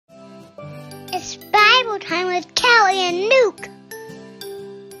Bible Time with Kelly and Luke.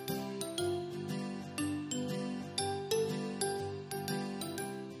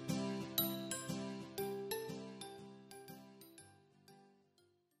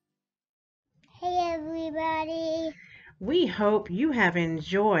 Hey everybody. We hope you have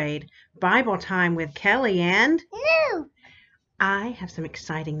enjoyed Bible Time with Kelly and Luke. I have some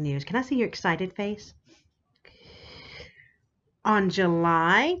exciting news. Can I see your excited face? On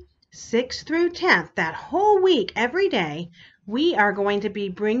July 6th through 10th, that whole week, every day, we are going to be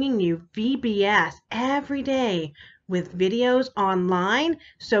bringing you VBS every day with videos online.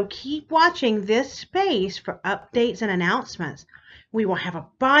 So keep watching this space for updates and announcements. We will have a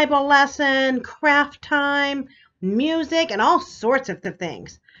Bible lesson, craft time, music, and all sorts of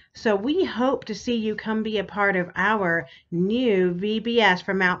things. So we hope to see you come be a part of our new VBS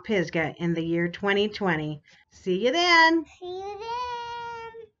for Mount Pisgah in the year 2020. See you then. See you then.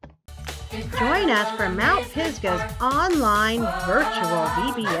 Join us for Mount Pisgah's online virtual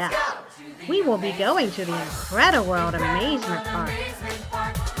VBS. We will be going to the Incrediworld Amazement Park,